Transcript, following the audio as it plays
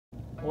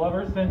Well,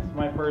 ever since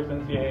my first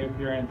NCAA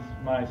appearance,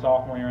 my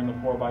sophomore year in the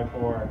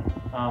 4x4,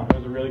 it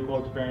was a really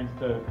cool experience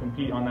to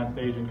compete on that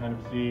stage and kind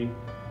of see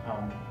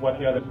what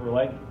the others were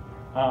like.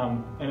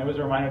 And it was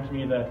a reminder to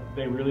me that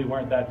they really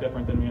weren't that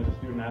different than me as a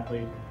student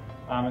athlete.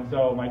 And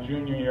so my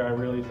junior year, I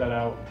really set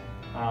out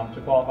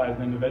to qualify as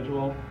an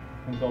individual.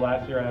 And so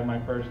last year I had my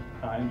first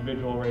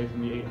individual race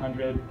in the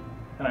 800,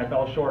 and I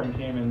fell short and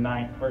came in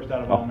 9th, first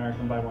out of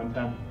All-American by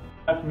 1/10.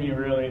 Left me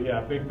really,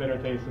 big bitter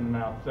taste in the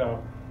mouth.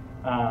 So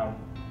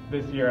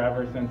this year,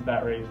 ever since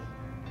that race,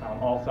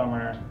 all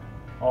summer,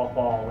 all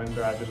fall,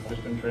 winter, I've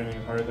just been training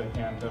as hard as I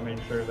can to make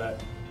sure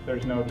that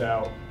there's no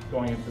doubt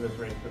going into this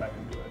race that I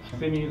can do it.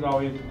 Sydney is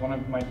always one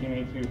of my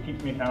teammates who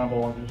keeps me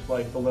accountable, just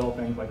like the little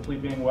things like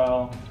sleeping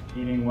well,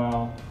 eating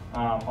well,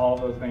 all of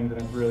those things, and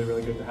it's really,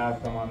 really good to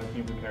have someone on the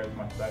team who cares as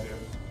much as I do.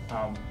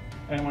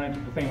 And when it's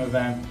the same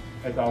event,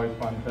 it's always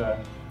fun to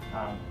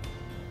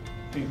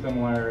see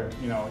similar,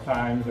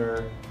 times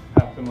or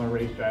have similar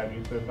race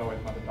strategies, so it's always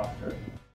fun to talk through.